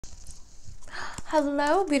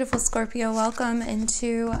Hello, beautiful Scorpio. Welcome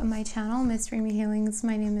into my channel, Miss Reem Healings.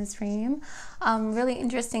 My name is Reem. Really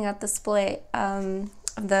interesting at the split of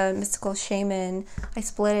the mystical shaman. I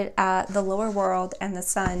split it at the lower world and the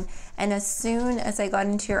sun. And as soon as I got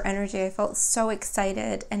into your energy, I felt so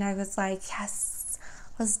excited. And I was like, yes,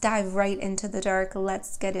 let's dive right into the dark.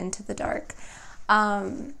 Let's get into the dark.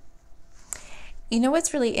 You know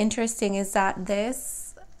what's really interesting is that this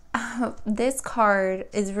card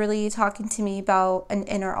is really talking to me about an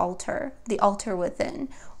inner altar, the altar within.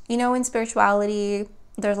 You know, in spirituality,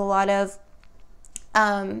 there's a lot of,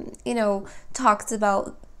 talks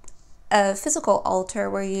about a physical altar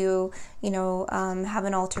where you have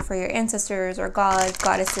an altar for your ancestors or gods,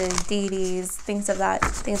 goddesses, deities, things of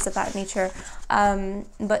that nature.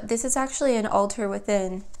 But this is actually an altar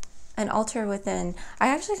within. An altar within. I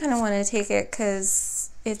actually kind of want to take it because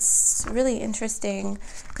it's really interesting,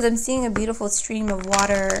 because I'm seeing a beautiful stream of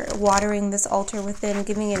water watering this altar within,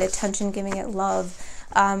 giving it attention, giving it love,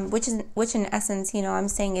 which in essence, I'm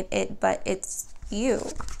saying but it's you.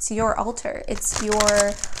 It's your altar. It's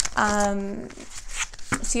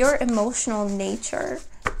your emotional nature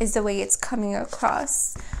is the way it's coming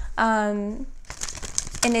across.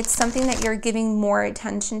 And it's something that you're giving more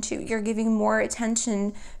attention to. You're giving more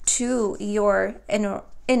attention to your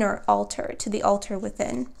inner altar, to the altar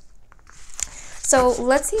within. So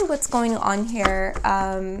let's see what's going on here.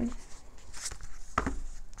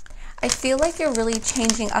 I feel like you're really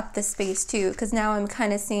changing up the space too, because now I'm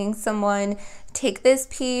kind of seeing someone take this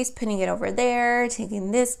piece, putting it over there,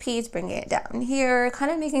 taking this piece, bringing it down here, kind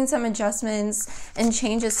of making some adjustments and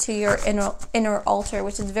changes to your inner altar,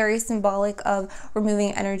 which is very symbolic of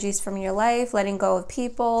removing energies from your life, letting go of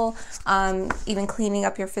people, even cleaning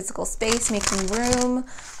up your physical space, making room.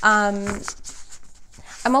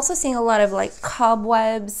 I'm also seeing a lot of like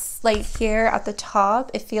cobwebs, like here at the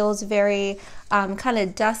top. It feels very kind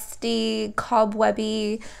of dusty,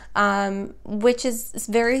 cobwebby, which is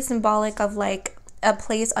very symbolic of like a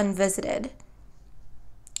place unvisited.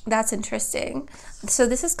 That's interesting. So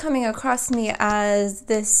this is coming across me as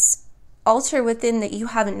this altar within that you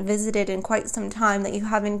haven't visited in quite some time, that you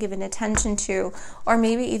haven't given attention to, or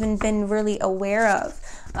maybe even been really aware of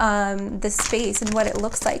the space and what it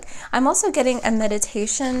looks like. I'm also getting a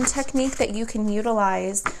meditation technique that you can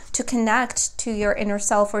utilize to connect to your inner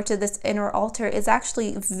self or to this inner altar, is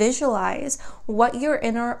actually visualize what your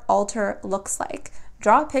inner altar looks like.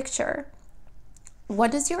 Draw a picture.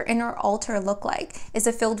 What does your inner altar look like? Is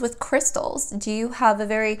it filled with crystals? Do you have a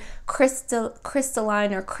very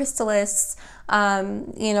crystalline or crystalless,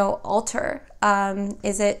 altar?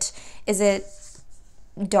 Is it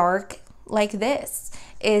dark like this?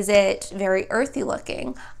 Is it very earthy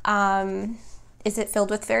looking? Is it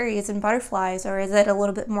filled with fairies and butterflies, or is it a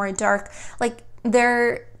little bit more dark? Like,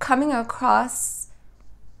 they're coming across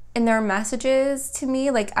in their messages to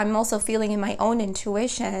me, like I'm also feeling in my own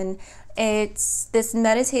intuition. It's this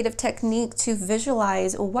meditative technique to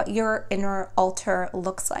visualize what your inner altar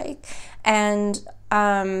looks like. And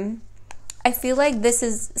I feel like this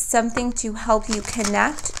is something to help you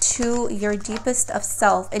connect to your deepest of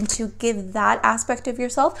self and to give that aspect of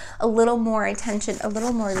yourself a little more attention, a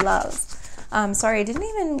little more love. Sorry, I didn't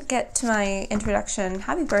even get to my introduction.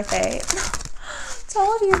 Happy birthday. To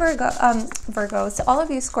all of you Virgos, to all of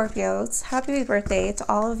you Scorpios, happy birthday to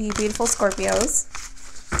all of you beautiful Scorpios.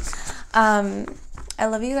 I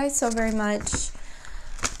love you guys so very much.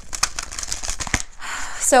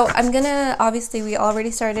 So I'm gonna, obviously we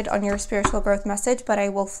already started on your spiritual growth message, but I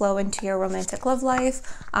will flow into your romantic love life.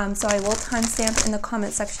 So I will timestamp in the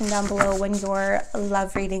comment section down below when your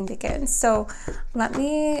love reading begins. So let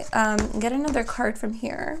me get another card from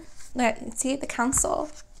here. Let's see, the Council.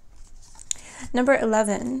 Number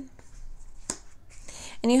 11.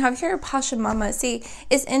 And you have here Pachamama. See,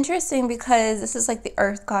 it's interesting because this is like the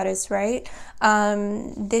earth goddess, right?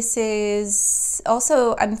 This is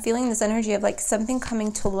also, I'm feeling this energy of like something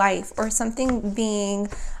coming to life, or something being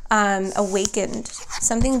awakened.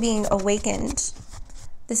 Something being awakened.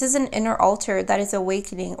 This is an inner altar that is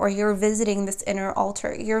awakening, or you're visiting this inner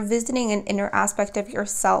altar. You're visiting an inner aspect of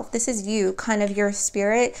yourself. This is you, kind of your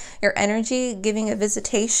spirit, your energy, giving a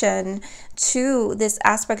visitation to this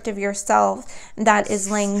aspect of yourself that is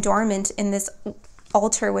laying dormant in this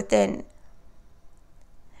altar within.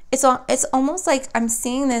 It's almost like I'm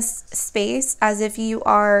seeing this space as if you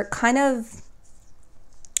are kind of,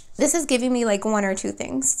 this is giving me like one or two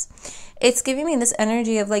things. it's giving me this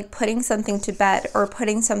energy of like putting something to bed or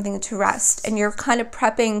putting something to rest, and you're kind of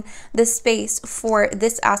prepping the space for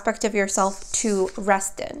this aspect of yourself to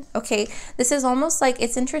rest in. Okay, this is almost like,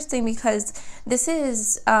 it's interesting because this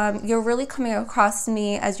is you're really coming across to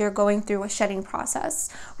me as you're going through a shedding process,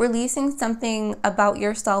 releasing something about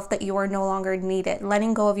yourself that you are no longer needed,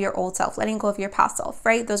 letting go of your old self, letting go of your past self,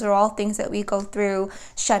 right? Those are all things that we go through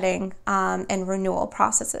shedding and renewal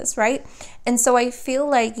processes, right? And so I feel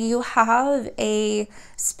like you have a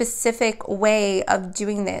specific way of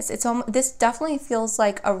doing this. This definitely feels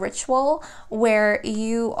like a ritual where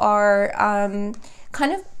you are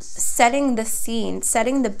kind of setting the scene,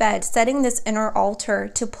 setting the bed, setting this inner altar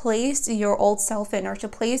to place your old self in, or to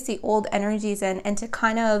place the old energies in, and to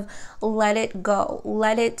kind of let it go,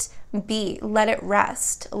 let it be, let it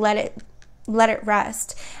rest, let it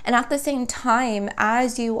rest. And at the same time,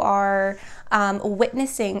 as you are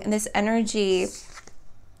witnessing this energy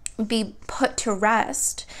be put to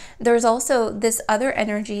rest, there's also this other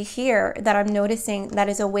energy here that I'm noticing that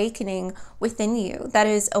is awakening within you, that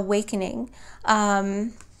is awakening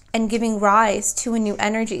and giving rise to a new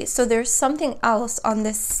energy. So there's something else on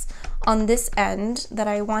this end that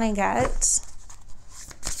I want to get.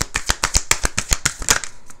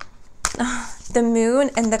 The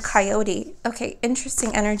moon and the coyote. Okay,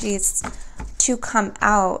 interesting energies to come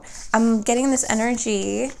out. I'm getting this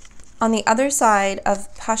energy on the other side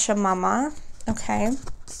of Pachamama, okay,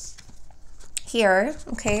 here,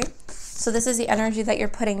 okay. So this is the energy that you're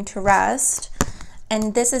putting to rest,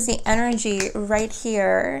 and this is the energy right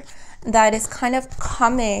here that is kind of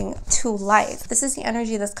coming to life. This is the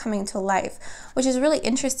energy that's coming to life, which is really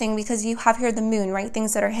interesting because you have here the moon, right?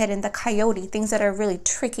 Things that are hidden, the coyote, things that are really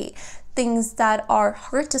tricky, things that are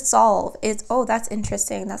hard to solve. Oh, that's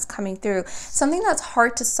interesting. That's coming through. Something that's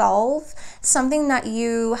hard to solve, something that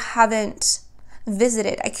you haven't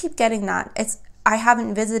visited. I keep getting that. I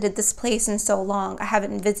haven't visited this place in so long. I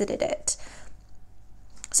haven't visited it.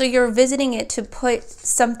 So you're visiting it to put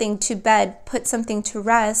something to bed, put something to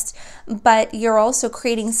rest, but you're also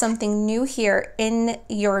creating something new here in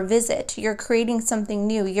your visit. You're creating something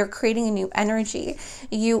new. You're creating a new energy.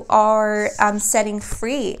 You are setting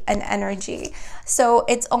free an energy. So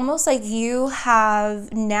it's almost like you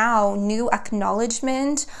have now new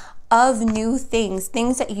acknowledgement of new things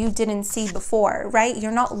that you didn't see before, right? You're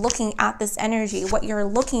not looking at this energy. What you're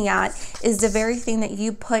looking at is the very thing that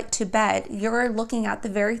you put to bed. You're looking at the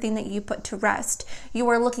very thing that you put to rest. You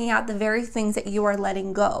are looking at the very things that you are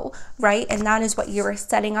letting go, right? And that is what you are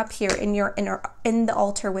setting up here in the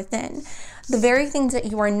altar within. The very things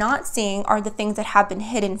that you are not seeing are the things that have been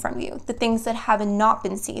hidden from you, the things that have not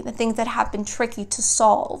been seen, the things that have been tricky to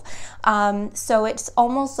solve. So it's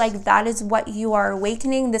almost like that is what you are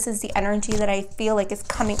awakening. This is the energy that I feel like is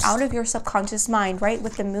coming out of your subconscious mind, right?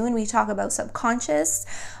 With the moon, we talk about subconscious.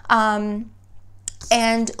 And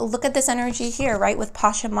look at this energy here, right? With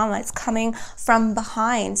Pachamama, it's coming from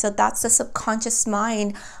behind. So that's the subconscious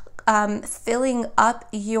mind filling up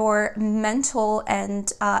your mental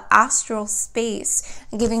and astral space,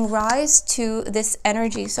 giving rise to this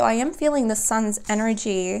energy. So I am feeling the sun's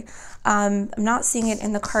energy. I'm not seeing it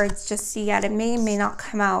in the cards just yet. It may not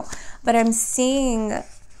come out, but I'm seeing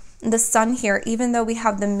the sun here, even though we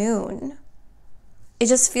have the moon. It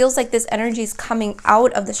just feels like this energy is coming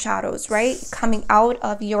out of the shadows, right? Coming out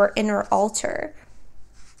of your inner altar.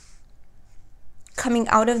 Coming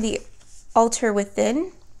out of the altar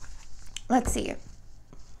within. Let's see.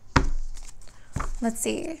 Let's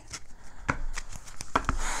see.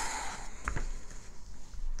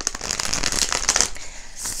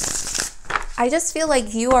 I just feel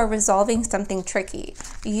like you are resolving something tricky.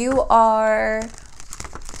 You are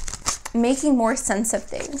making more sense of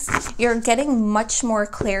things. You're getting much more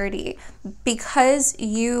clarity because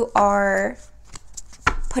you are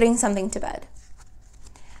putting something to bed.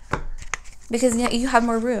 Because you have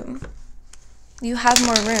more room. You have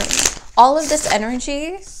more room. All of this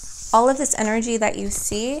energy that you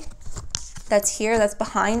see, that's here, that's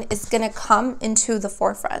behind, is going to come into the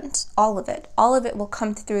forefront. All of it will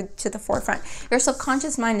come through to the forefront. Your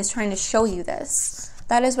subconscious mind is trying to show you this.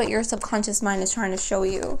 That is what your subconscious mind is trying to show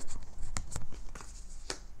you.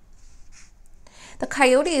 The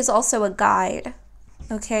coyote is also a guide,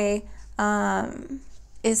 okay?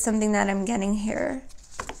 Is something that I'm getting here.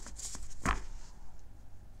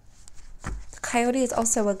 The coyote is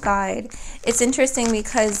also a guide. It's interesting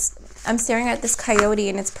because I'm staring at this coyote,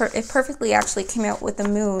 and it perfectly actually came out with the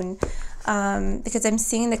moon, because I'm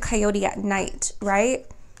seeing the coyote at night, right?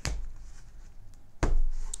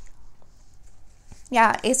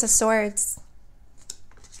 Yeah, Ace of Swords.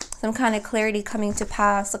 some kind of clarity coming to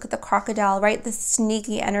pass. Look at the crocodile, right? The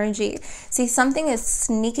sneaky energy. See, something is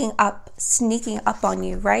sneaking up on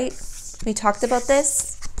you, right? We talked about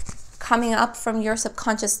this. Coming up from your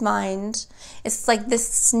subconscious mind. It's like this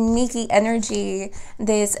sneaky energy,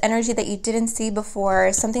 this energy that you didn't see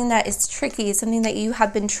before, something that is tricky, something that you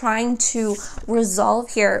have been trying to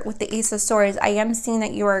resolve here with the Ace of Swords. I am seeing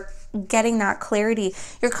that you are getting that clarity.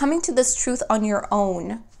 You're coming to this truth on your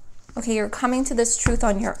own. Okay, you're coming to this truth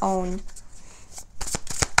on your own.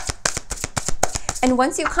 And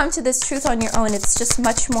once you come to this truth on your own, it's just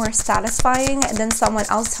much more satisfying than someone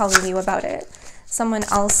else telling you about it. Someone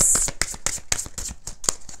else,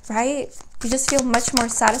 right? You just feel much more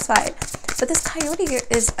satisfied. But this coyote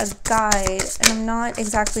is a guide, and I'm not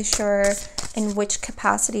exactly sure in which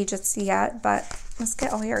capacity just yet, but let's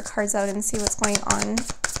get all your cards out and see what's going on.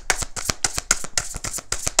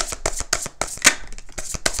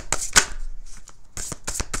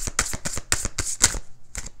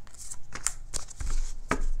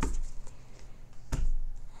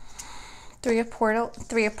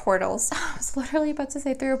 Three of portals. I was literally about to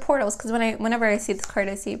say three of portals because whenever I see this card,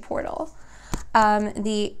 I see a portal.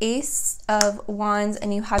 The Ace of Wands,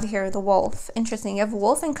 and you have here the wolf. Interesting. You have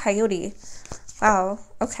wolf and coyote. Wow.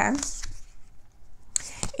 Okay.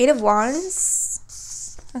 Eight of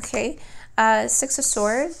Wands. Okay. Six of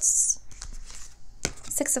Swords.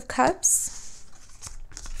 Six of Cups.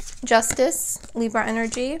 Justice. Libra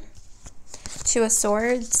energy. Two of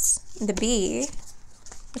Swords. The Bee,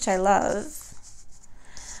 which I love.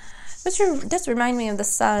 Which does remind me of the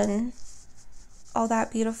sun. All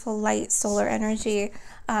that beautiful light solar energy.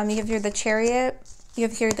 You have here the Chariot. You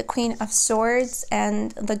have here the Queen of Swords, and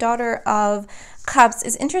the Daughter of Cups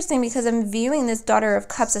is interesting because I'm viewing this Daughter of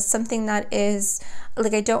Cups as something that is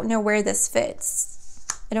like, I don't know where this fits.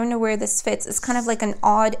 I don't know where this fits. It's kind of like an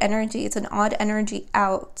odd energy. It's an odd energy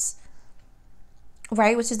out,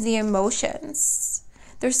 right? Which is the emotions.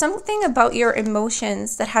 There's something about your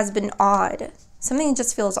emotions that has been odd. Something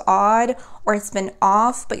just feels odd, or it's been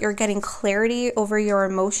off, but you're getting clarity over your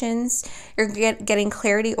emotions. You're getting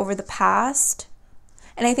clarity over the past.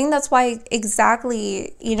 And I think that's why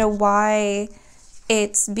exactly, why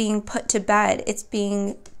it's being put to bed.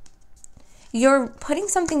 You're putting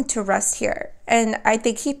something to rest here. And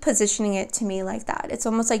they keep positioning it to me like that. It's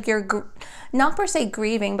almost like you're not per se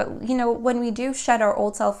grieving, but when we do shed our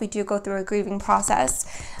old self, we do go through a grieving process.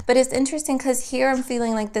 But it's interesting because here I'm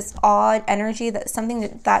feeling like this odd energy, that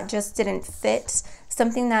something that just didn't fit,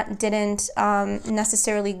 something that didn't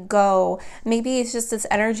necessarily go. Maybe it's just this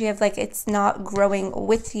energy of like, it's not growing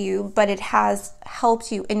with you, but it has helped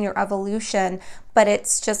you in your evolution, but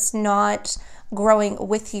it's just not growing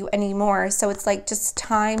with you anymore. So it's like just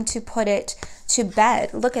time to put it to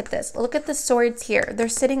bed. Look at this. Look at the swords here. They're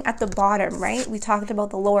sitting at the bottom, right? We talked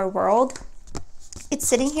about the lower world. It's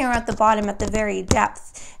sitting here at the bottom, at the very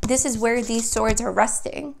depth. This is where these swords are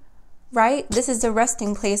resting, right? This is the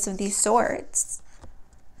resting place of these swords.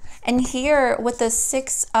 And here with the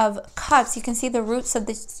Six of Cups, you can see the roots of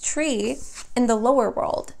this tree in the lower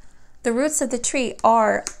world. The roots of the tree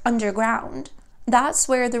are underground. That's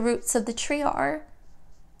where the roots of the tree are,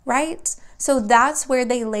 right? So that's where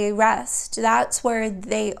they lay rest. That's where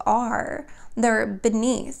they are. They're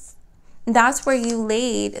beneath. That's where you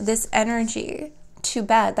laid this energy to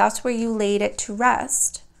bed. That's where you laid it to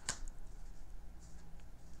rest.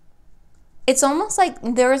 It's almost like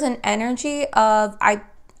there's an energy of,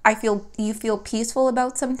 you feel peaceful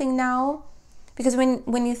about something now. Because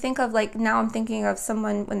when you think of like, now I'm thinking of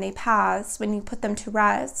someone when they pass, when you put them to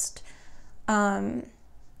rest,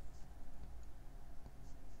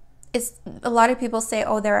 it's a lot of people say,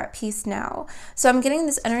 oh, they're at peace now. So I'm getting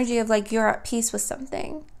this energy of like, you're at peace with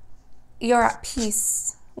something. You're at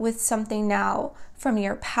peace with something now from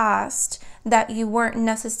your past that you weren't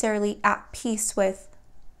necessarily at peace with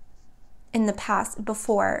in the past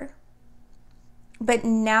before. But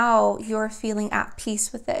now you're feeling at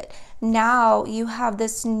peace with it. Now you have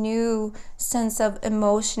this new sense of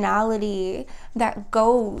emotionality that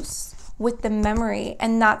goes with the memory.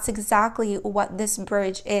 And that's exactly what this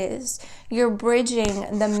bridge is. You're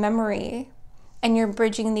bridging the memory and you're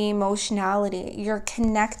bridging the emotionality. You're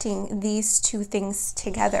connecting these two things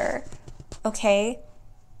together. Okay?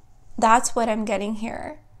 That's what I'm getting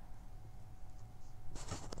here.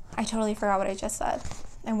 I totally forgot what I just said.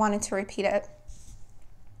 I wanted to repeat it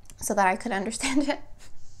so that I could understand it.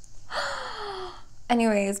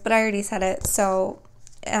 Anyways, but I already said it, so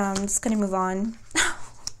I'm just gonna move on.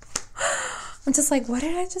 I'm just like, what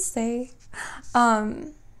did I just say?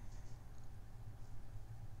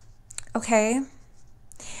 Okay.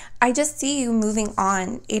 I just see you moving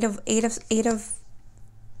on. Eight of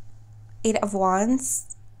Eight of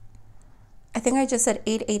Wands. I think I just said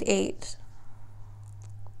 888.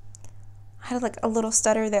 I had like a little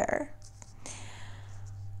stutter there.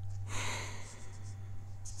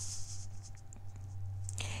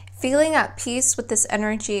 Feeling at peace with this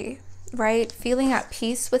energy, right? Feeling at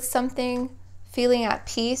peace with something, feeling at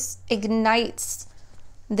peace ignites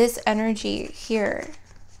this energy here,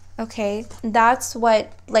 okay? That's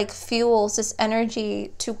what like fuels this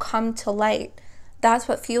energy to come to light. That's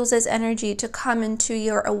what fuels this energy to come into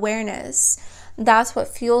your awareness. That's what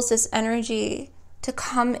fuels this energy to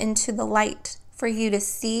come into the light for you to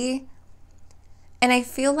see. And I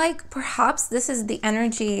feel like perhaps this is the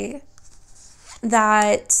energy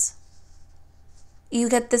that you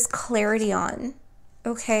get this clarity on,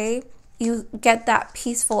 okay? You get that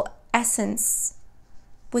peaceful essence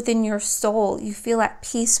within your soul. You feel at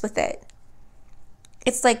peace with it.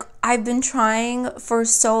 It's like, I've been trying for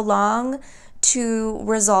so long to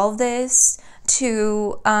resolve this, it's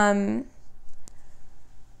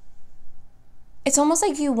almost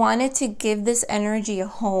like you wanted to give this energy a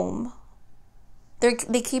home.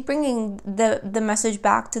 They keep bringing the message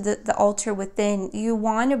back to the altar within. You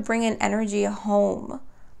want to bring an energy a home.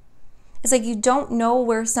 It's like you don't know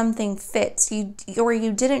where something fits, or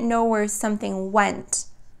you didn't know where something went.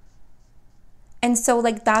 And so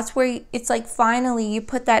like that's where it's like finally you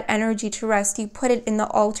put that energy to rest. You put it in the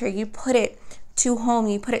altar. You put it to home.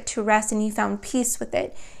 You put it to rest, and you found peace with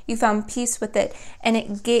it. You found peace with it, and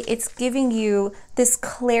it's giving you this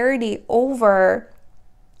clarity over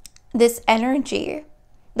this energy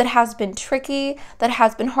that has been tricky, that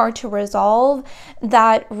has been hard to resolve,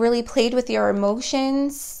 that really played with your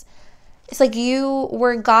emotions. It's like you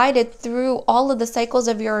were guided through all of the cycles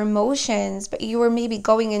of your emotions, but you were maybe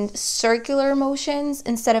going in circular motions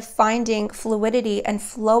instead of finding fluidity and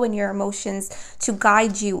flow in your emotions to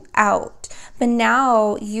guide you out. But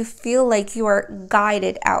now you feel like you are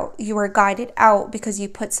guided out. You are guided out because you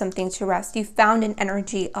put something to rest. You found an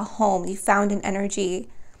energy, a home. You found an energy.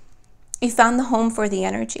 You found the home for the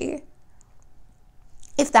energy,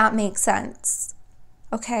 if that makes sense,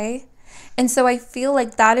 okay? And so I feel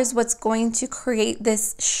like that is what's going to create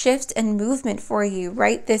this shift and movement for you,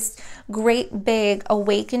 right? This great big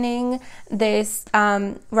awakening, this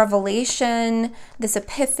revelation, this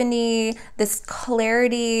epiphany, this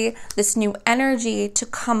clarity, this new energy to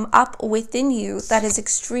come up within you that is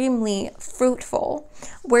extremely fruitful.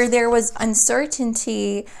 Where there was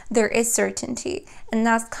uncertainty, there is certainty. And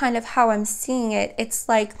that's kind of how I'm seeing it. It's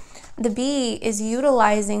like the bee is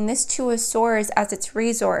utilizing this Two of Swords as its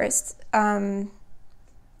resource,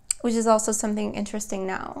 which is also something interesting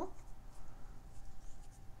now.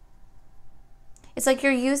 It's like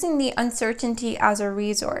you're using the uncertainty as a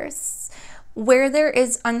resource. Where there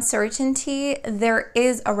is uncertainty, there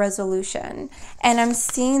is a resolution. And I'm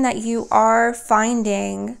seeing that you are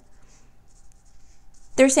finding,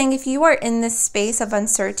 they're saying if you are in this space of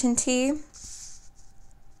uncertainty,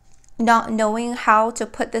 not knowing how to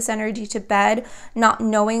put this energy to bed, not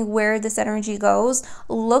knowing where this energy goes,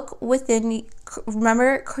 look within,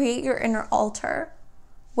 remember, create your inner altar.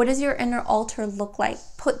 What does your inner altar look like?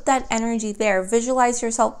 Put that energy there. Visualize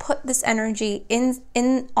yourself. Put this energy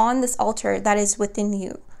on this altar that is within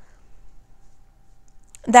you.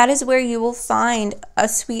 That is where you will find a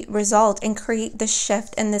sweet result and create the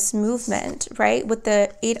shift and this movement, right? With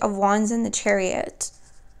the Eight of Wands and the Chariot.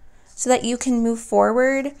 So that you can move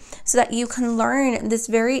forward, so that you can learn this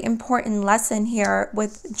very important lesson here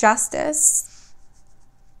with justice.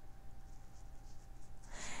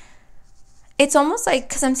 It's almost like,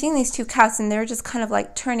 because I'm seeing these two cats and they're just kind of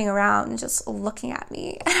like turning around and just looking at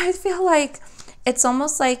me. And I feel like it's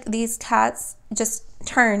almost like these cats just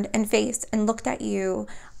turned and faced and looked at you,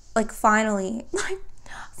 like finally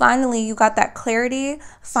you got that clarity.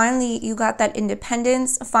 Finally, you got that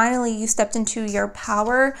independence. Finally, you stepped into your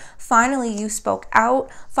power. Finally, you spoke out.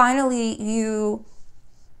 Finally, you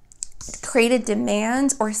created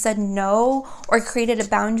demands or said no or created a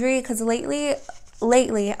boundary. Because lately,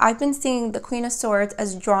 I've been seeing the Queen of Swords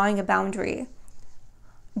as drawing a boundary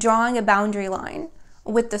line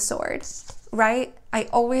with the sword, right? I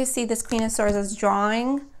always see this Queen of Swords as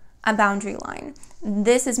drawing a boundary line.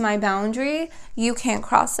 This is my boundary. You can't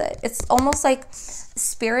cross it. It's almost like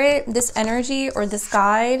spirit, this energy or this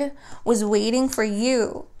guide was waiting for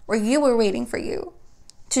you, or you were waiting for you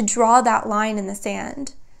to draw that line in the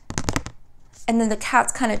sand. And then the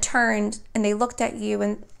cats kind of turned and they looked at you,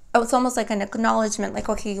 and it's almost like an acknowledgement, like,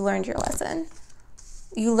 okay, you learned your lesson.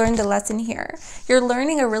 You learned the lesson here. You're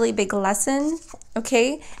learning a really big lesson,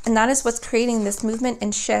 okay? And that is what's creating this movement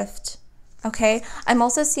and shift. Okay, I'm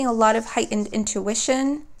also seeing a lot of heightened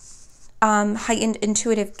intuition, heightened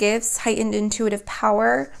intuitive gifts, heightened intuitive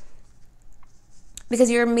power, because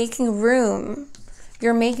you're making room.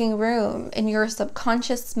 You're making room in your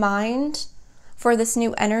subconscious mind for this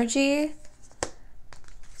new energy.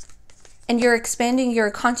 And you're expanding your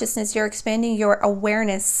consciousness, you're expanding your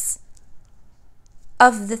awareness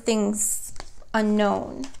of the things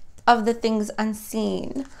unknown, of the things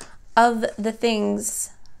unseen, of the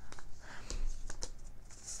things,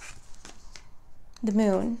 the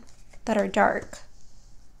moon, that are dark.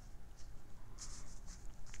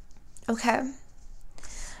 Okay.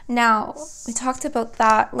 Now, we talked about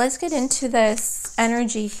that. Let's get into this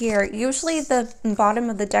energy here. Usually the bottom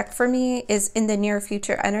of the deck for me is in the near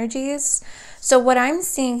future energies. So what I'm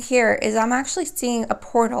seeing here is I'm actually seeing a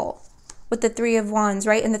portal with the Three of Wands,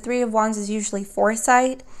 right? And the Three of Wands is usually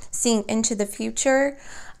foresight, seeing into the future.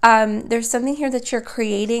 There's something here that you're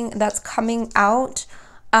creating that's coming out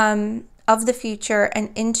of the future and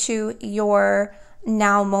into your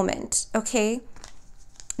now moment, okay?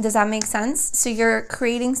 Does that make sense? So you're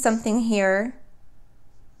creating something here.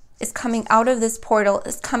 It's coming out of this portal.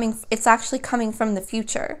 It's actually coming from the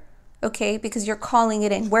future, okay? Because you're calling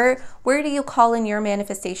it in. Where do you call in your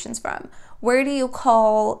manifestations from? Where do you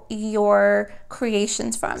call your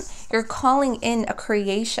creations from? You're calling in a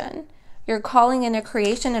creation. You're calling in a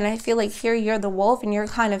creation, and I feel like here you're the wolf and you're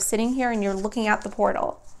kind of sitting here and you're looking at the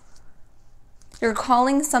portal. You're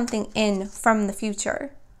calling something in from the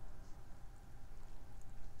future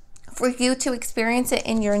for you to experience it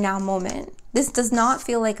in your now moment. This does not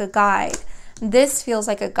feel like a guide. This feels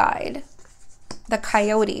like a guide. The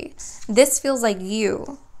coyote. This feels like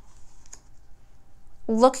you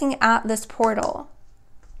looking at this portal.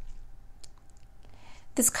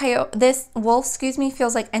 This wolf,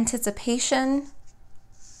 feels like anticipation.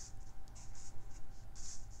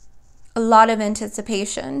 A lot of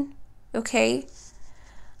anticipation. Okay?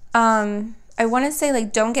 I want to say,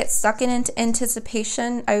 like, don't get stuck in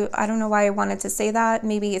anticipation. I don't know why I wanted to say that.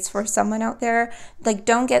 Maybe it's for someone out there. Like,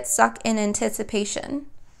 don't get stuck in anticipation.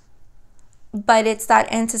 But it's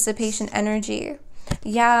that anticipation energy.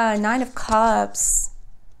 Yeah, Nine of Cups.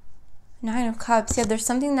 Nine of Cups. Yeah, there's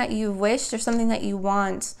something that you wish. There's something that you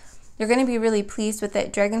want. You're going to be really pleased with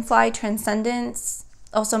it. Dragonfly, transcendence.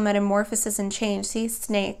 Also metamorphosis and change. See,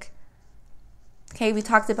 snake. Okay, we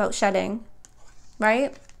talked about shedding.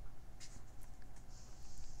 Right?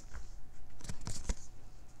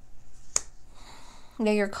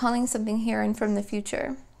 Yeah, you're calling something here in from the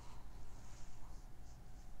future.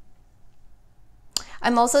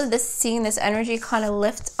 I'm also seeing this energy kind of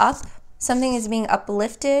lift up. Something is being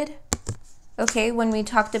uplifted. Okay, when we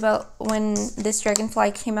talked about when this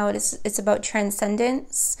dragonfly came out, it's about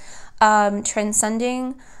transcendence,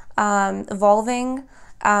 transcending, evolving,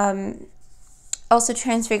 also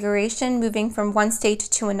transfiguration, moving from one state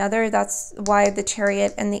to another. That's why the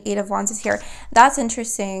Chariot and the Eight of Wands is here. That's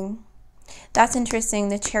interesting. That's interesting,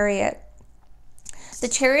 the Chariot. The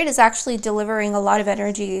Chariot is actually delivering a lot of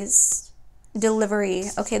energies. Delivery.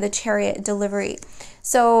 Okay, the Chariot, delivery.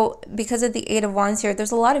 So because of the Eight of Wands here,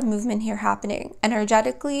 there's a lot of movement here happening.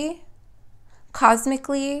 Energetically,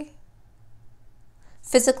 cosmically,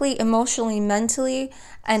 physically, emotionally, mentally,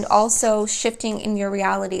 and also shifting in your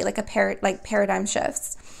reality, like paradigm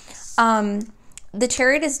shifts. The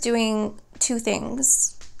Chariot is doing two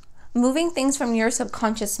things. Moving things from your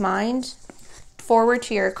subconscious mind forward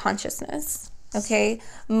to your consciousness, okay?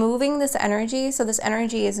 Moving this energy, so this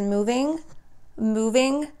energy is moving,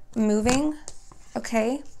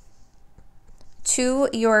 okay? To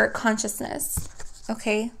your consciousness,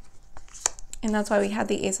 okay? And that's why we have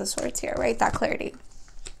the Ace of Swords here, right? That clarity.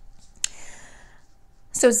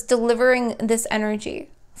 So it's delivering this energy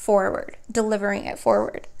forward, delivering it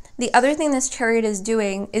forward. The other thing this Chariot is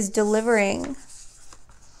doing is delivering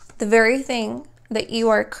the very thing that you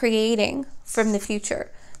are creating from the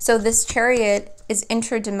future. So this Chariot is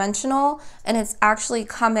interdimensional, and it's actually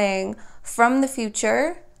coming from the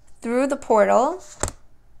future through the portal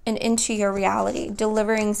and into your reality,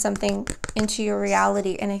 delivering something into your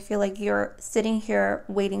reality. And I feel like you're sitting here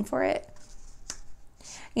waiting for it.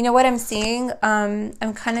 You know what I'm seeing? I'm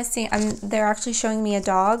kind of seeing, they're actually showing me a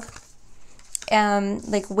dog,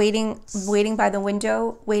 like waiting by the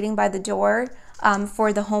window, waiting by the door,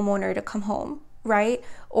 for the homeowner to come home, right?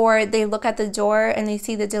 Or they look at the door and they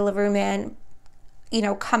see the delivery man, you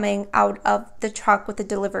know, coming out of the truck with the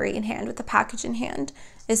delivery in hand, with the package in hand,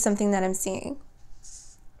 is something that I'm seeing.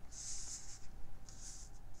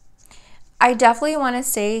 I definitely want to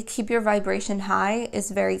say keep your vibration high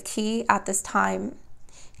is very key at this time.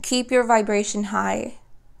 Keep your vibration high,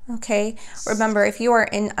 okay? Remember, if you are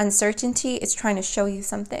in uncertainty, it's trying to show you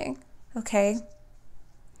something, okay?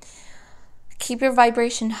 Keep your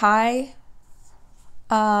vibration high.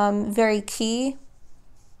 Very key.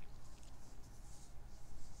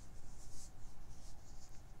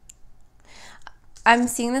 I'm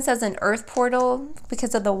seeing this as an earth portal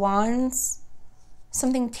because of the wands.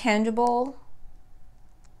 Something tangible.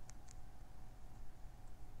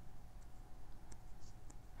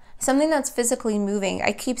 Something that's physically moving.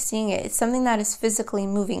 I keep seeing it. It's something that is physically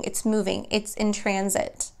moving. It's moving. It's in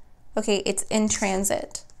transit. Okay, it's in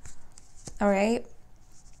transit. All right.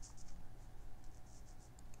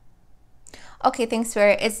 Okay, thanks,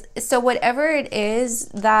 Spirit. So whatever it is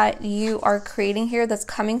that you are creating here that's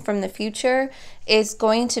coming from the future is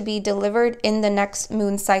going to be delivered in the next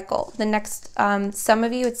moon cycle. The next, some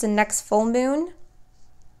of you, it's the next full moon.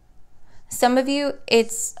 Some of you,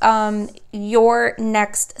 it's your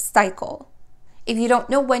next cycle. If you don't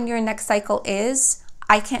know when your next cycle is,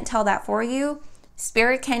 I can't tell that for you.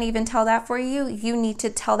 Spirit can't even tell that for you. You need to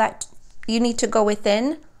tell that. You need to go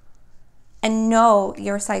within and know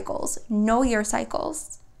your cycles. Know your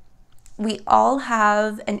cycles. We all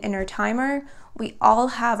have an inner timer. We all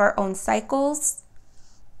have our own cycles.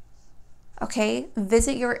 Okay?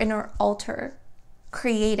 Visit your inner altar.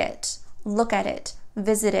 Create it. Look at it.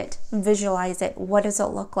 Visit it. Visualize it. What does it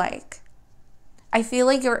look like? I feel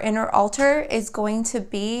like your inner altar is going to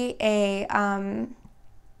be an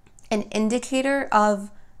indicator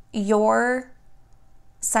of your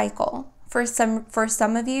cycle. For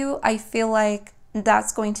some of you, I feel like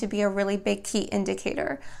that's going to be a really big key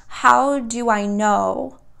indicator. How do I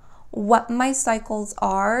know what my cycles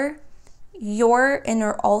are? Your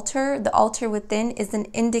inner altar, the altar within, is an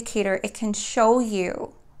indicator. It can show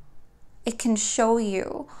you. It can show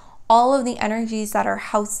you all of the energies that are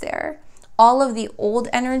housed there, all of the old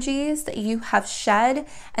energies that you have shed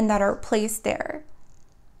and that are placed there.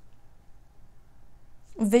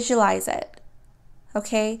 Visualize it.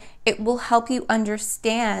 Okay, it will help you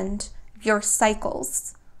understand your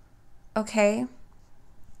cycles. Okay,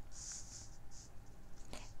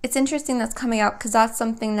 it's interesting that's coming out because that's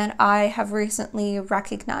something that I have recently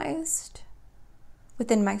recognized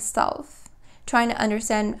within myself, trying to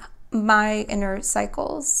understand my inner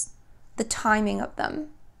cycles, the timing of them.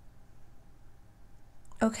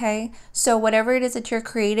 Okay, so whatever it is that you're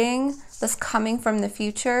creating that's coming from the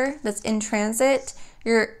future, that's in transit,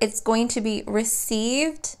 it's going to be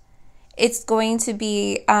received. It's going to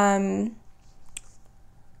be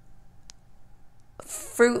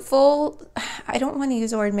fruitful. I don't want to use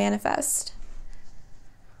the word manifest.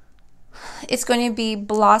 It's going to be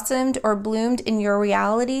blossomed or bloomed in your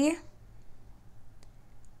reality.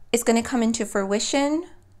 It's going to come into fruition.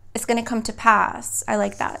 It's going to come to pass. I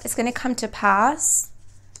like that. It's going to come to pass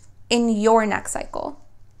in your next cycle.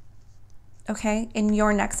 Okay? In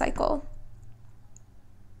your next cycle.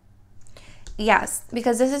 Yes,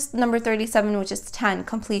 because this is number 37, which is 10,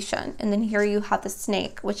 completion. And then here you have the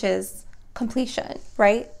snake, which is completion,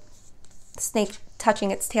 right? Snake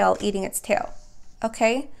touching its tail, eating its tail.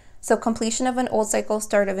 Okay? So completion of an old cycle,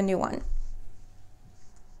 start of a new one.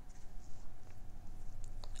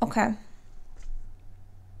 Okay.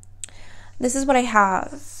 This is what I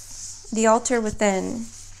have. The altar within.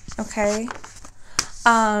 Okay?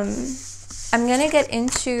 I'm going to get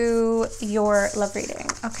into your love reading.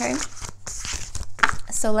 Okay?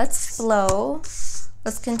 So let's flow.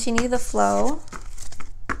 Let's continue the flow.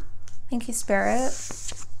 Thank you, Spirit.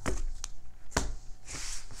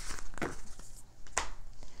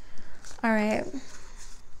 All right.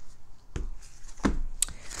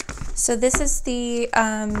 So this is the,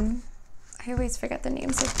 I always forget the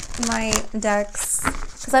names of my decks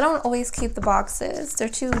because I don't always keep the boxes. They're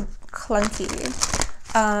too clunky.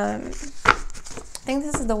 I think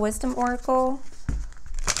this is the Wisdom Oracle.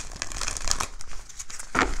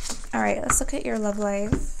 All right, let's look at your love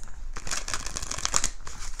life.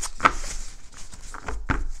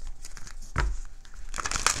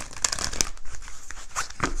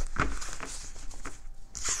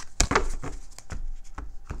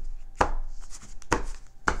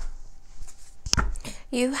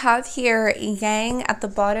 You have here Yang at the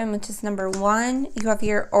bottom, which is number 1. You have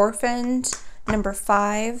here Orphaned, number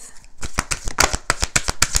 5.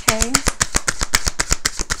 Okay.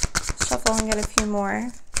 Shuffle and get a few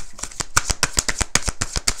more.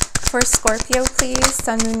 For Scorpio, please,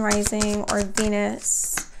 Sun, Moon, Rising, or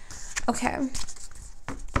Venus. Okay.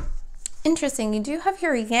 Interesting. You do have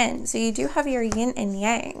your yin. So you do have your yin and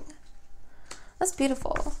yang. That's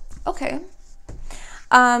beautiful. Okay.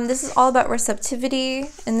 This is all about receptivity,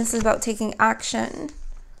 and this is about taking action.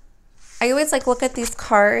 I always look at these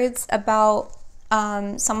cards about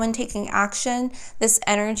someone taking action, this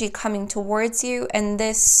energy coming towards you, and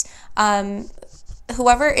this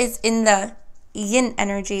whoever is in the yin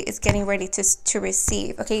energy is getting ready to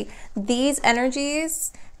receive, okay? These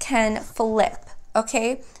energies can flip,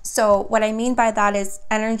 okay? So what I mean by that is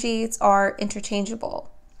energies are interchangeable.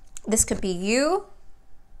 This could be you,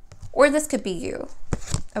 or this could be you,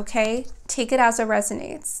 okay? Take it as it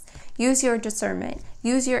resonates. Use your discernment.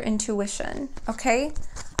 Use your intuition, okay?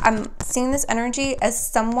 I'm seeing this energy as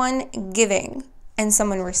someone giving and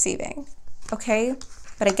someone receiving, okay?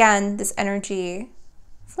 But again, this energy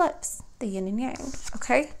flips, the yin and yang,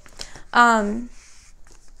 okay?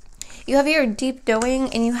 You have your deep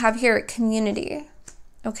knowing and you have your community,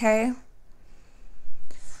 okay?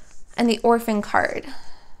 And the orphan card.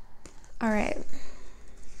 All right.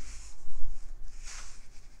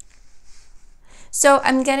 So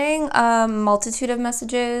I'm getting a multitude of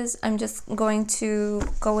messages. I'm just going to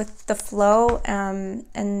go with the flow,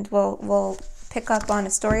 and we'll pick up on a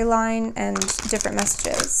storyline and different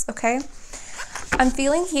messages, okay? I'm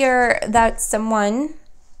feeling here that someone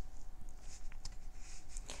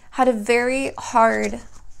had a very hard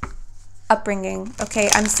upbringing, okay?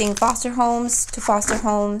 I'm seeing foster homes to foster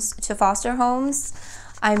homes to foster homes.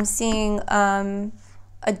 I'm seeing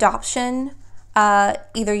adoption.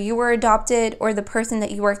 Either you were adopted or the person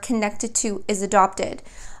that you are connected to is adopted.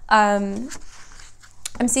 I'm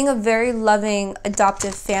seeing a very loving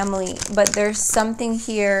adoptive family, but there's something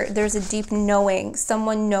here, there's a deep knowing.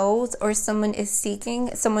 Someone knows, or someone is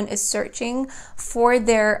seeking, someone is searching for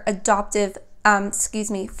their adoptive, for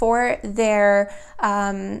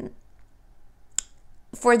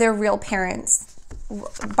their real parents,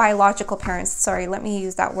 biological parents. Sorry, let me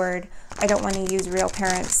use that word. I don't want to use real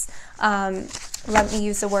parents. Let me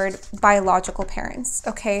use the word biological parents,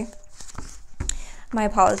 okay? My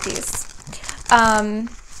apologies.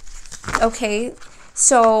 Okay,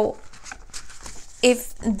 so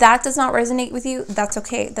if that does not resonate with you, that's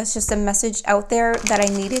okay. That's just a message out there that I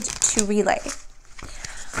needed to relay.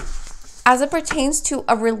 As it pertains to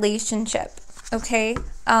a relationship, okay?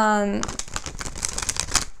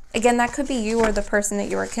 Again, that could be you or the person that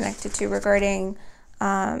you are connected to regarding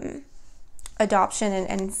adoption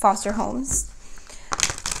and foster homes.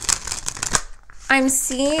 I'm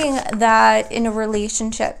seeing that in a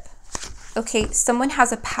relationship, okay, someone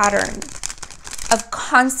has a pattern of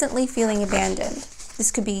constantly feeling abandoned.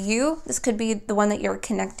 This could be you. This could be the one that you're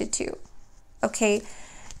connected to, okay?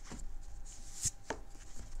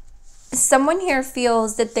 Someone here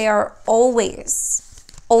feels that they are always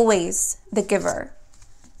the giver,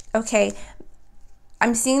 okay?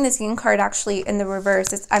 I'm seeing this yin card actually in the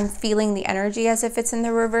reverse. I'm feeling the energy as if it's in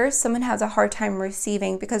the reverse. Someone has a hard time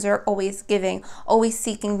receiving because they're always giving, always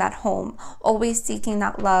seeking that home, always seeking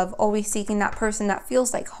that love, always seeking that person that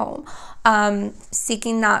feels like home,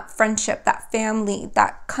 seeking that friendship, that family,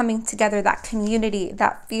 that coming together, that community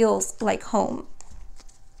that feels like home.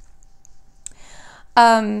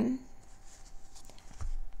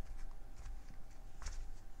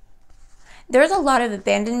 There's a lot of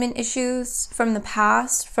abandonment issues from the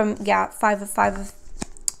past, sorry,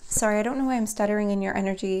 I don't know why I'm stuttering in your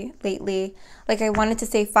energy lately. Like I wanted to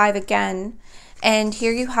say 5 again. And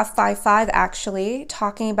here you have 5-5 actually,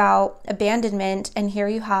 talking about abandonment. And here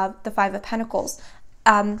you have the 5 of Pentacles.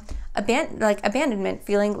 Abandonment,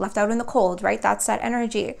 feeling left out in the cold, right? That's that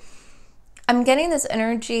energy. I'm getting this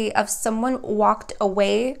energy of someone walked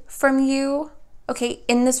away from you, okay,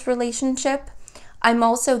 in this relationship. I'm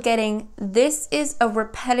also getting this is a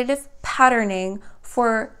repetitive patterning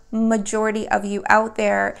for majority of you out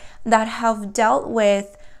there that have dealt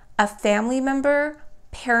with a family member,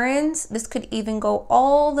 parents. This could even go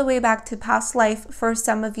all the way back to past life for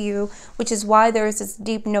some of you, which is why there is this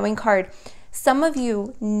deep knowing card. Some of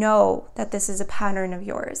you know that this is a pattern of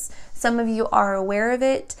yours. Some of you are aware of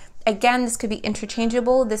it. Again, this could be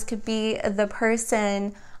interchangeable. This could be the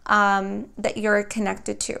person that you're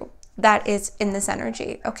connected to that is in this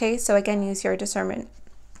energy, okay? So again, use your discernment.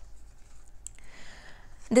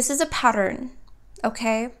 This is a pattern,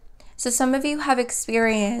 okay? So some of you have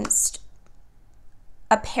experienced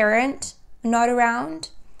a parent not around,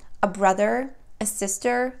 a brother, a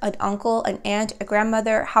sister, an uncle, an aunt, a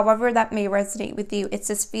grandmother, however that may resonate with you. It's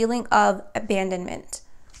this feeling of abandonment,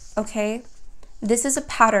 okay? This is a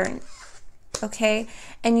pattern, okay?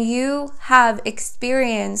 And you have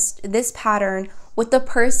experienced this pattern with the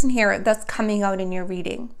person here that's coming out in your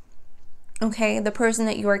reading, okay? The person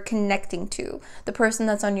that you are connecting to, the person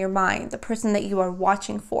that's on your mind, the person that you are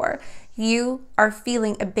watching for. You are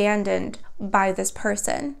feeling abandoned by this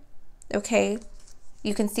person, okay?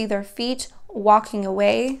 You can see their feet walking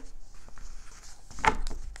away.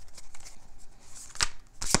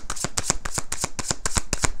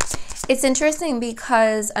 It's interesting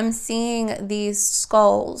because I'm seeing these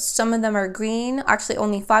skulls. Some of them are green. Actually,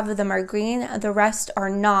 only 5 of them are green. The rest are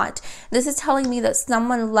not. This is telling me that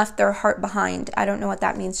someone left their heart behind. I don't know what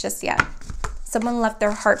that means just yet. Someone left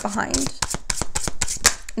their heart behind.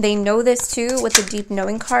 They know this too with the deep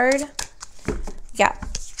knowing card. Yeah.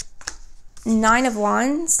 9 of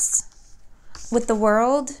Wands with the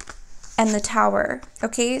World and the Tower.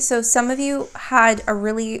 Okay, so some of you had a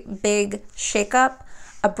really big shakeup,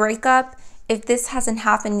 a breakup. If this hasn't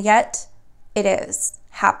happened yet, it is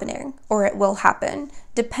happening, or it will happen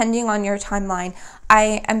depending on your timeline.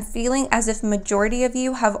 I am feeling as if majority of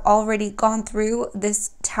you have already gone through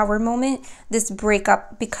this Tower moment, this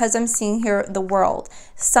breakup, because I'm seeing here the World.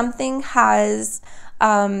 Something has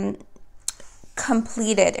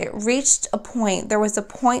completed. It reached a point. There was a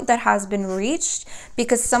point that has been reached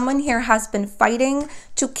because someone here has been fighting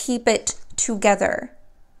to keep it together,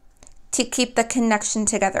 to keep the connection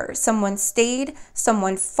together. Someone stayed,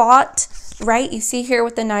 someone fought, right? You see here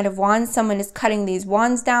with the Knight of Wands, someone is cutting these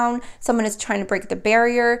wands down, someone is trying to break the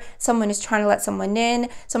barrier, someone is trying to let someone in,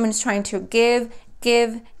 someone is trying to give,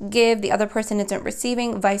 the other person isn't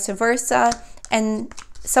receiving, vice versa. And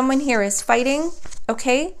someone here is fighting,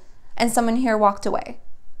 okay? And someone here walked away.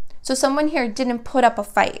 So someone here didn't put up a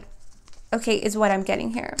fight, okay, is what I'm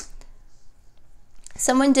getting here.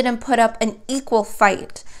 Someone didn't put up an equal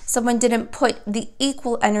fight. Someone didn't put the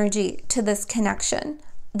equal energy to this connection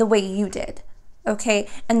the way you did, okay?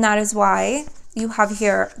 And that is why you have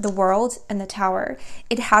here the World and the Tower.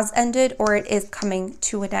 It has ended, or it is coming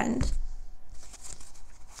to an end.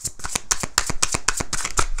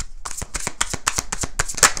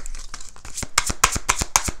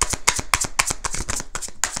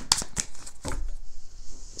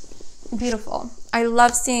 Beautiful. I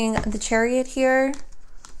love seeing the Chariot here.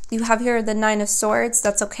 You have here the 9 of Swords.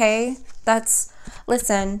 That's okay. That's,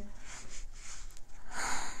 listen,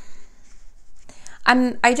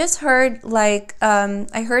 I just heard like,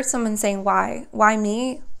 I heard someone saying, why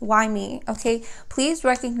me? Why me? Okay. Please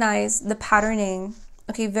recognize the patterning.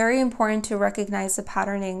 Okay. Very important to recognize the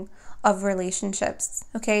patterning of relationships.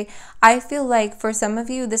 Okay. I feel like for some of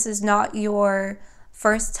you, this is not your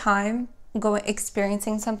first time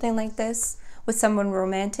experiencing something like this with someone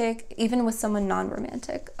romantic, even with someone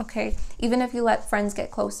non-romantic, okay? Even if you let friends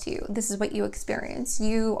get close to you, this is what you experience.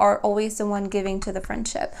 You are always the one giving to the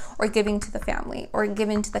friendship, or giving to the family, or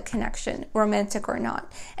giving to the connection, romantic or not,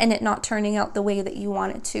 and it not turning out the way that you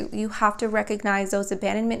want it to. You have to recognize those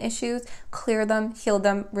abandonment issues, clear them, heal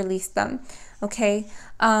them, release them, okay?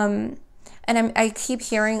 And I keep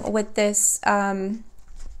hearing with this 9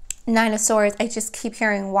 of Swords, I just keep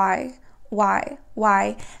hearing why.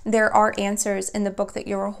 There are answers in the book that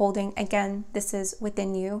you're holding. Again, this is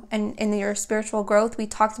within you. And in your spiritual growth, we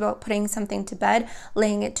talked about putting something to bed,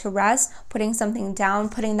 laying it to rest, putting something down,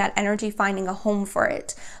 putting that energy, finding a home for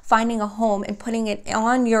it, finding a home and putting it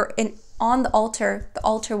on on the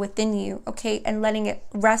altar within you, okay, and letting it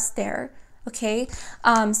rest there. Okay,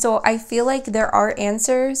 so I feel like there are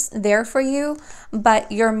answers there for you,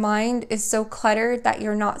 but your mind is so cluttered that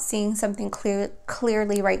you're not seeing something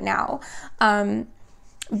clearly right now.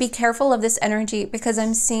 Be careful of this energy, because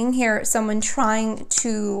I'm seeing here someone trying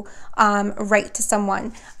to write to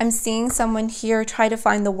someone. I'm seeing someone here try to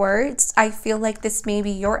find the words. I feel like this may be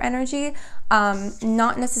your energy,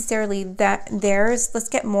 not necessarily theirs. Let's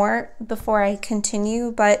get more before I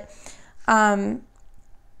continue, but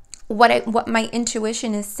what my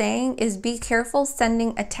intuition is saying is be careful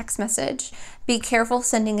sending a text message. Be careful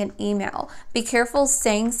sending an email. Be careful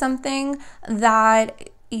saying something that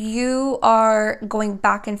you are going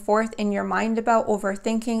back and forth in your mind about,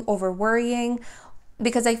 overthinking, over worrying,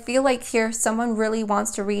 because I feel like here someone really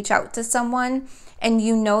wants to reach out to someone, and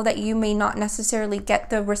you know that you may not necessarily get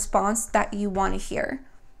the response that you want to hear,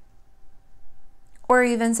 or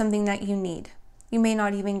even something that you need. You may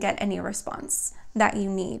not even get any response that you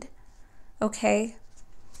need. Okay.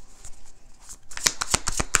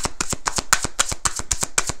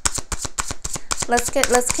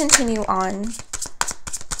 Let's continue on.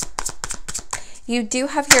 You do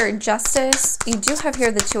have here Justice. You do have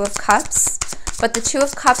here the 2 of Cups, but the 2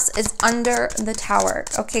 of Cups is under the Tower.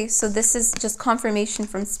 Okay, so this is just confirmation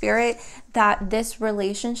from Spirit that this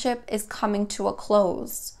relationship is coming to a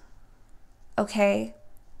close. Okay.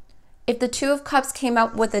 If the 2 of Cups came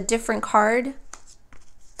out with a different card,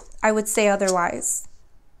 I would say otherwise.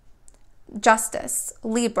 Justice,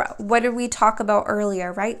 Libra, what did we talk about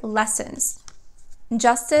earlier, right? Lessons.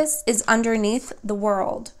 Justice is underneath the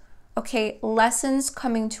World. Okay, lessons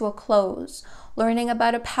coming to a close, learning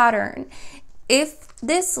about a pattern. If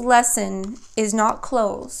this lesson is not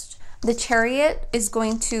closed, the Chariot is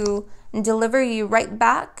going to and deliver you right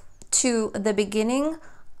back to the beginning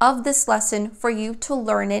of this lesson for you to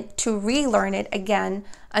learn it, to relearn it again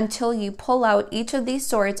until you pull out each of these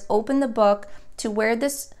swords, open the book to where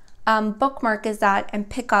this bookmark is at, and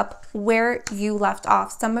pick up where you left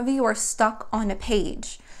off. Some of you are stuck on a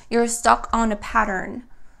page. You're stuck on a pattern,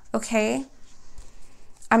 okay?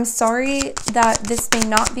 I'm sorry that this may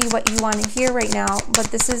not be what you want to hear right now,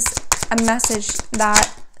 but this is a message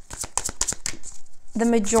that the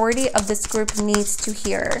majority of this group needs to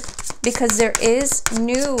hear, because there is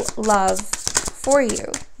new love for you.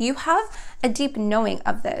 You have a deep knowing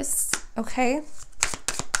of this, okay?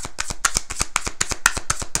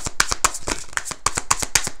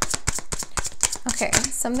 Okay,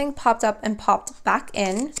 something popped up and popped back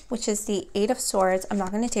in, which is the Eight of Swords. I'm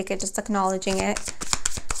not going to take it, just acknowledging it.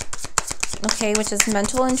 Okay, which is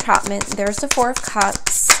mental entrapment. There's the Four of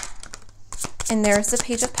Cups, and there's the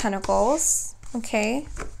Page of Pentacles. Okay,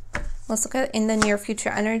 let's look at in the near future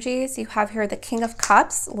energies. You have here the King of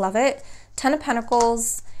Cups, love it, 10 of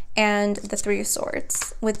Pentacles, and the Three of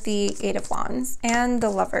Swords with the Eight of Wands, and the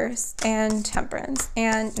Lovers, and Temperance,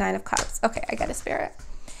 and Nine of Cups. Okay, I get a Spirit.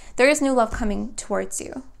 There is new love coming towards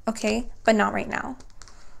you, okay, but not right now.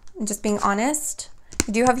 I'm just being honest.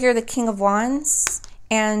 You do have here the King of Wands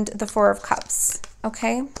and the Four of Cups,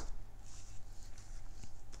 okay?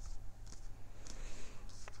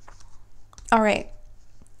 All right.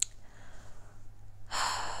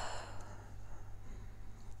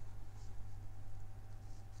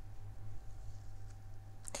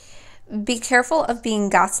 Be careful of being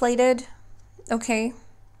gaslighted, okay?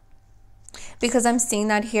 Because I'm seeing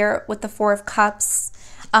that here with the Four of Cups,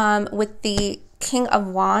 with the King of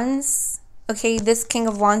Wands. Okay, this King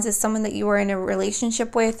of Wands is someone that you are in a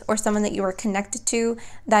relationship with, or someone that you are connected to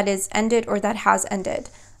that is ended or that has ended.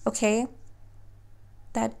 Okay,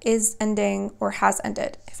 that is ending or has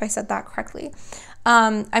ended, if I said that correctly.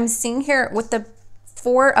 I'm seeing here with the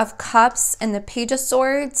Four of Cups and the Page of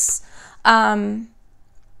Swords. I'm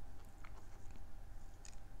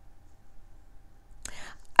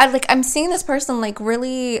seeing this person like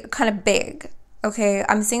really kind of big. Okay,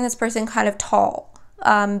 I'm seeing this person kind of tall,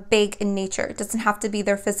 big in nature. It doesn't have to be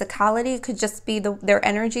their physicality. It could just be their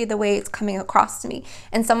energy, the way it's coming across to me.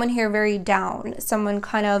 And someone here very down, someone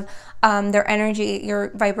kind of, their energy, your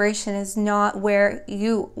vibration is not where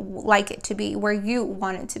you like it to be, where you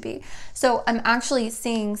want it to be. So I'm actually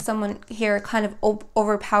seeing someone here kind of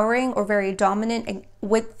overpowering or very dominant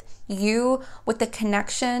with you, with the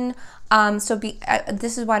connection. So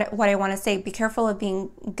this is what I want to say. Be careful of being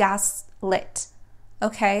gaslit,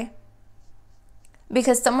 okay?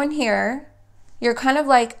 Because someone here, you're kind of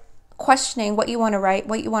like questioning what you want to write,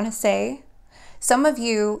 what you want to say. Some of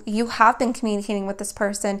you have been communicating with this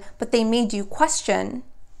person, but they made you question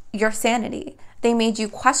your sanity. They made you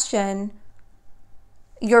question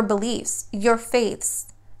your beliefs, your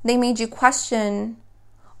faiths. They made you question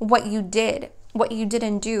what you did, what you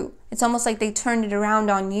didn't do. It's almost like they turned it around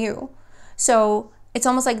on you. So it's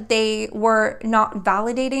almost like they were not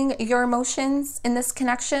validating your emotions in this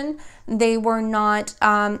connection. They were not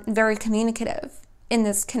very communicative in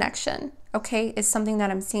this connection, okay? Is something that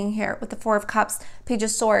I'm seeing here with the Four of Cups, Page of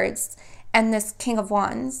Swords, and this King of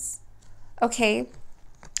Wands, okay?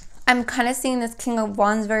 I'm kind of seeing this King of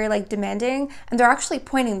Wands very like demanding, and they're actually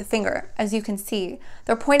pointing the finger, as you can see.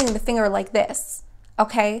 They're pointing the finger like this,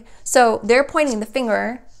 okay? So they're pointing the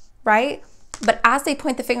finger, right? But as they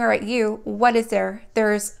point the finger at you, what is there?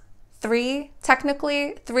 There's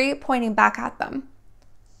technically three pointing back at them,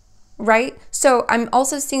 right? So I'm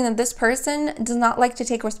also seeing that this person does not like to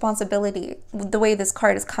take responsibility the way this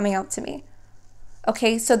card is coming out to me.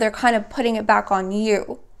 Okay, so they're kind of putting it back on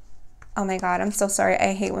you. Oh my God, I'm so sorry.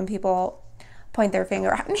 I hate when people point their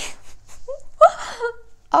finger at me.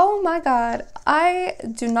 Oh my God, I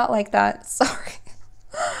do not like that. Sorry.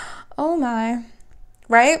 Oh my,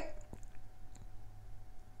 right?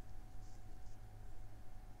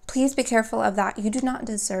 Please be careful of that. You do not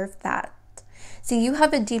deserve that. See, you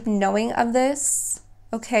have a deep knowing of this,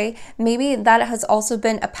 okay? Maybe that has also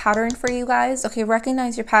been a pattern for you guys. Okay,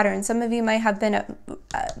 recognize your pattern. Some of you might have been,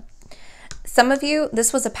 some of you,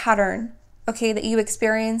 this was a pattern, okay, that you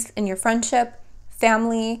experienced in your friendship,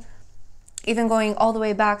 family, even going all the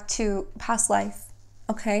way back to past life,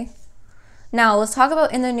 okay? Now, let's talk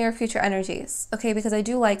about in the near future energies, okay, because I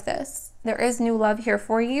do like this. There is new love here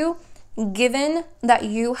for you. Given that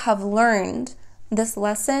you have learned this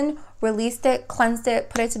lesson, released it, cleansed it,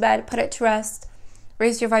 put it to bed, put it to rest,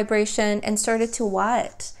 raised your vibration, and started to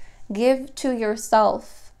what? Give to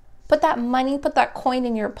yourself. Put that money, put that coin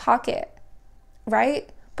in your pocket, right?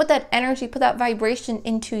 Put that energy, put that vibration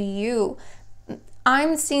into you.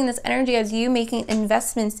 I'm seeing this energy as you making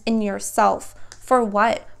investments in yourself. For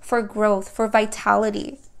what? For growth, for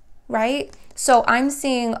vitality, right? So I'm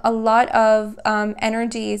seeing a lot of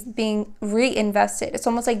energies being reinvested. It's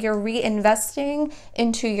almost like you're reinvesting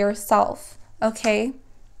into yourself, okay?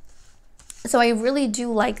 So I really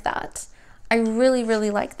do like that. I really,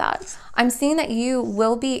 really like that. I'm seeing that you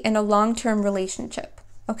will be in a long-term relationship,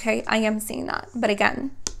 okay? I am seeing that. But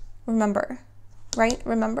again, remember, right?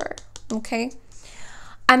 Remember, okay?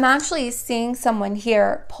 I'm actually seeing someone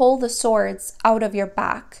here pull the swords out of your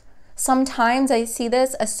back. Sometimes I see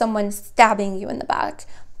this as someone stabbing you in the back.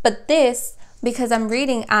 But this, because I'm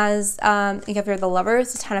reading as you have here the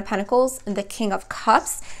Lovers, the Ten of Pentacles, the King of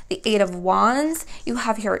Cups, the Eight of Wands. You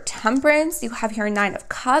have here Temperance. You have here Nine of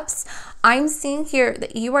Cups. I'm seeing here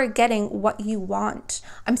that you are getting what you want.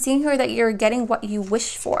 I'm seeing here that you're getting what you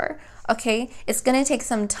wish for. Okay, it's going to take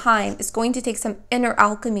some time. It's going to take some inner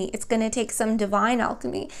alchemy. It's going to take some divine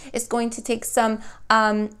alchemy. It's going to take some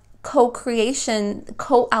co-creation,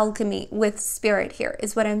 co-alchemy with spirit here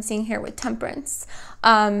is what I'm seeing here with Temperance.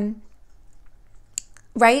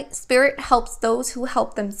 Right? Spirit helps those who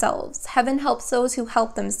help themselves. Heaven helps those who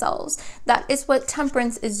help themselves. That is what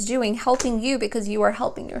Temperance is doing, helping you because you are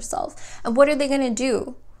helping yourself. And what are they going to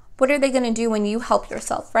do? What are they going to do when you help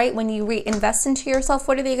yourself, right? When you reinvest into yourself,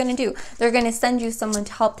 what are they going to do? They're going to send you someone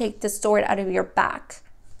to help take the sword out of your back.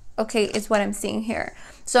 Okay, is what I'm seeing here.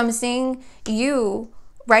 So I'm seeing you,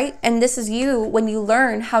 right? And this is you when you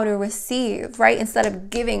learn how to receive, right? Instead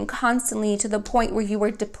of giving constantly to the point where you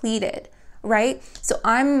were depleted, right? So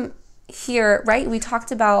I'm here, right? We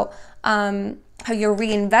talked about how you're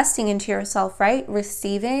reinvesting into yourself, right?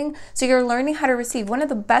 Receiving. So you're learning how to receive. One of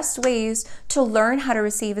the best ways to learn how to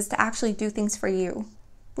receive is to actually do things for you.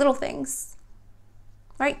 Little things,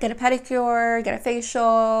 right? Get a pedicure, get a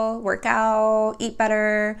facial, work out, eat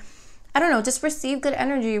better. I don't know, just receive good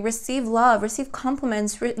energy, receive love, receive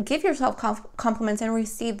compliments, give yourself compliments and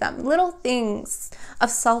receive them. Little things of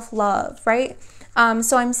self-love, right?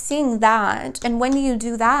 So I'm seeing that. And when you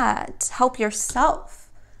do that, help yourself.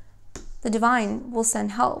 The divine will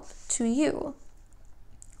send help to you,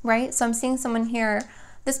 right? So I'm seeing someone here.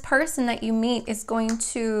 This person that you meet is going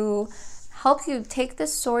to help you take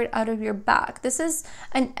this sword out of your back. This is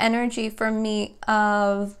an energy for me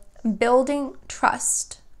of building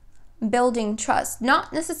trust,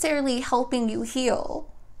 not necessarily helping you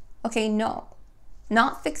heal. Okay, no,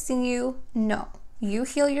 not fixing you. No, you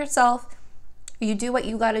heal yourself. You do what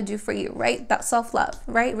you got to do for you, right? That self-love,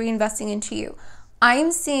 right? Reinvesting into you.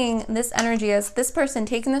 I'm seeing this energy as this person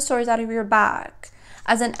taking the swords out of your back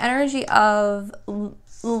as an energy of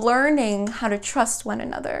learning how to trust one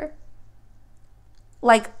another.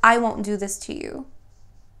 Like, I won't do this to you.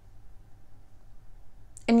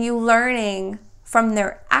 And you learning from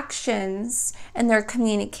their actions and their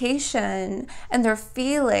communication and their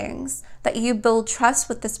feelings that you build trust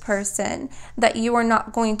with this person, that you are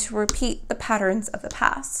not going to repeat the patterns of the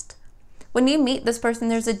past. When you meet this person,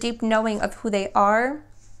 there's a deep knowing of who they are.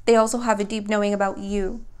 They also have a deep knowing about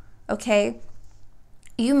you, okay?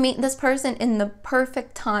 You meet this person in the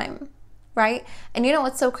perfect time, right? And you know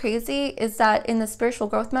what's so crazy is that in the spiritual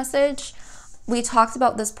growth message, we talked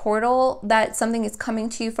about this portal, that something is coming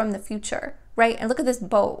to you from the future, right? And look at this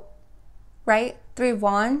boat, right? Three of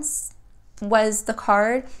Wands was the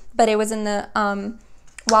card, but it was in the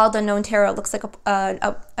Wild Unknown Tarot. It looks like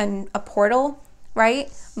a portal,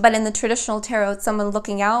 right? But in the traditional tarot, it's someone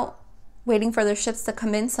looking out, waiting for their ships to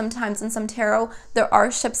come in. Sometimes in some tarot, there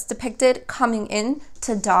are ships depicted coming in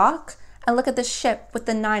to dock. And look at the ship with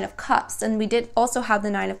the Nine of Cups. And we did also have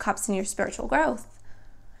the Nine of Cups in your spiritual growth.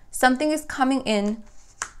 Something is coming in.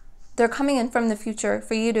 They're coming in from the future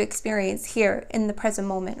for you to experience here in the present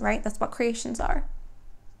moment, right? That's what creations are.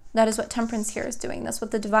 That is what Temperance here is doing. That's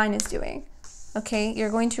what the divine is doing. Okay? You're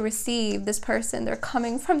going to receive this person. They're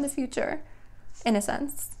coming from the future, in a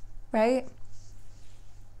sense, right?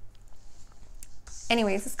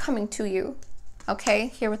 Anyways, it's coming to you, okay?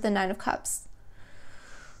 Here with the Nine of Cups.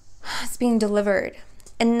 It's being delivered.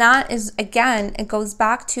 And that is, again, it goes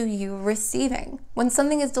back to you receiving. When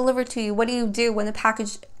something is delivered to you, what do you do when the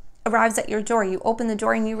package arrives at your door? You open the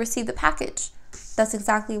door and you receive the package. That's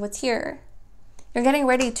exactly what's here. You're getting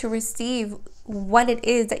ready to receive what it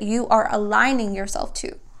is that you are aligning yourself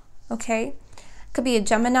to, okay? Could be a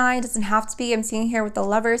Gemini, doesn't have to be. I'm seeing here with the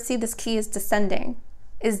Lovers. See, this key is descending.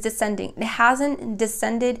 It hasn't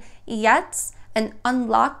descended yet and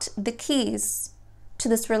unlocked the keys to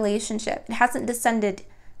this relationship. It hasn't descended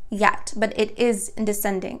yet, but it is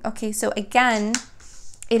descending. Okay, so again,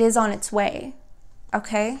 it is on its way.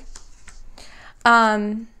 Okay.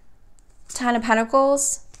 Ten of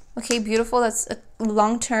Pentacles. Okay, beautiful. That's a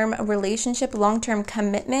long-term relationship, long-term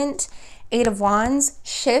commitment. 8 of Wands,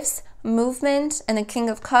 shifts, movement, and the King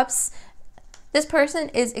of Cups. This person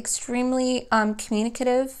is extremely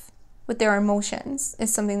communicative with their emotions,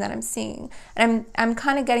 is something that I'm seeing. And I'm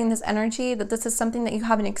kind of getting this energy that this is something that you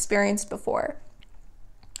haven't experienced before.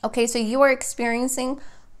 Okay, so you are experiencing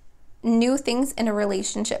new things in a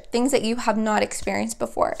relationship, things that you have not experienced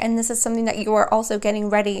before. And this is something that you are also getting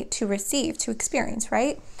ready to receive, to experience,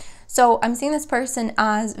 right? So I'm seeing this person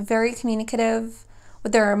as very communicative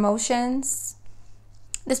with their emotions.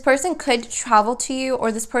 This person could travel to you,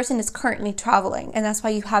 or this person is currently traveling, and that's why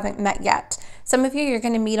you haven't met yet. Some of you, you're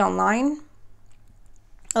going to meet online.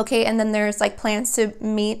 Okay, and then there's like plans to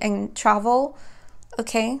meet and travel.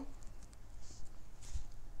 Okay.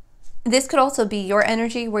 This could also be your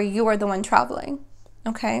energy where you are the one traveling,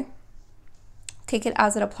 okay? Take it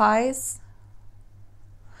as it applies.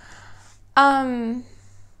 I'm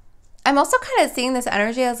also kind of seeing this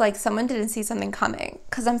energy as like someone didn't see something coming,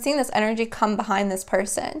 because I'm seeing this energy come behind this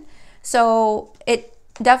person. So it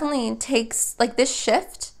definitely takes like this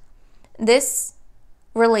shift, this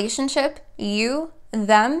relationship, you,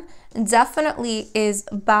 them, definitely is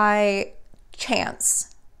by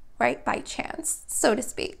chance, right? By chance, so to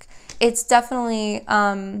speak. It's definitely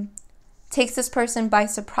takes this person by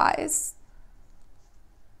surprise.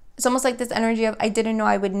 It's almost like this energy of, I didn't know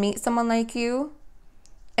I would meet someone like you.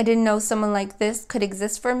 I didn't know someone like this could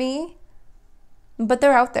exist for me. But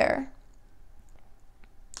they're out there.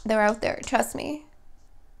 They're out there, trust me.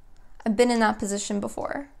 I've been in that position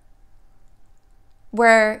before,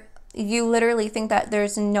 where you literally think that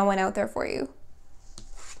there's no one out there for you.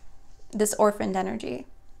 This orphaned energy.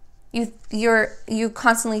 You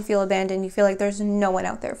constantly feel abandoned. You feel like there's no one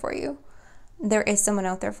out there for you. There is someone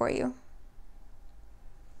out there for you.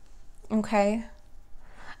 Okay.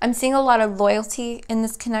 I'm seeing a lot of loyalty in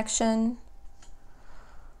this connection.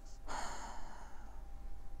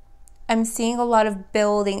 I'm seeing a lot of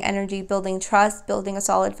building energy, building trust, building a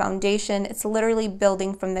solid foundation. It's literally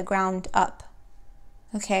building from the ground up.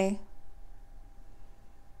 Okay.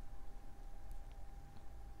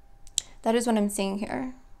 That is what I'm seeing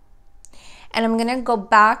here. And I'm going to go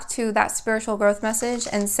back to that spiritual growth message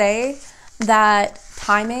and say that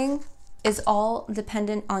timing is all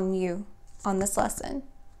dependent on you, on this lesson,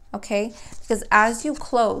 okay? Because as you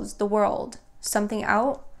close the world, something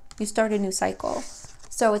out, you start a new cycle.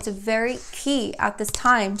 So it's very key at this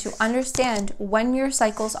time to understand when your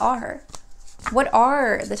cycles are. What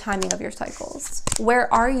are the timing of your cycles?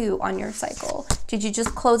 Where are you on your cycle? Did you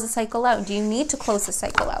just close a cycle out? Do you need to close the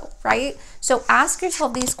cycle out, right? So ask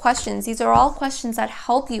yourself these questions. These are all questions that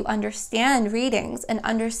help you understand readings and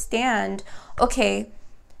understand, okay,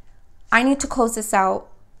 I need to close this out.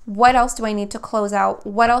 What else do I need to close out?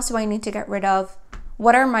 What else do I need to get rid of?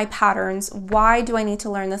 What are my patterns? Why do I need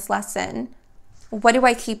to learn this lesson? What do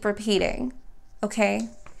I keep repeating? Okay?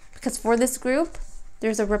 Because for this group,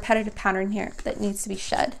 there's a repetitive pattern here that needs to be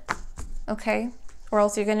shed, okay? Or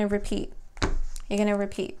else you're going to repeat. You're going to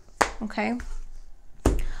repeat, okay?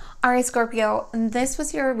 All right, Scorpio, this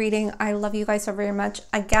was your reading. I love you guys so very much.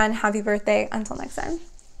 Again, happy birthday. Until next time.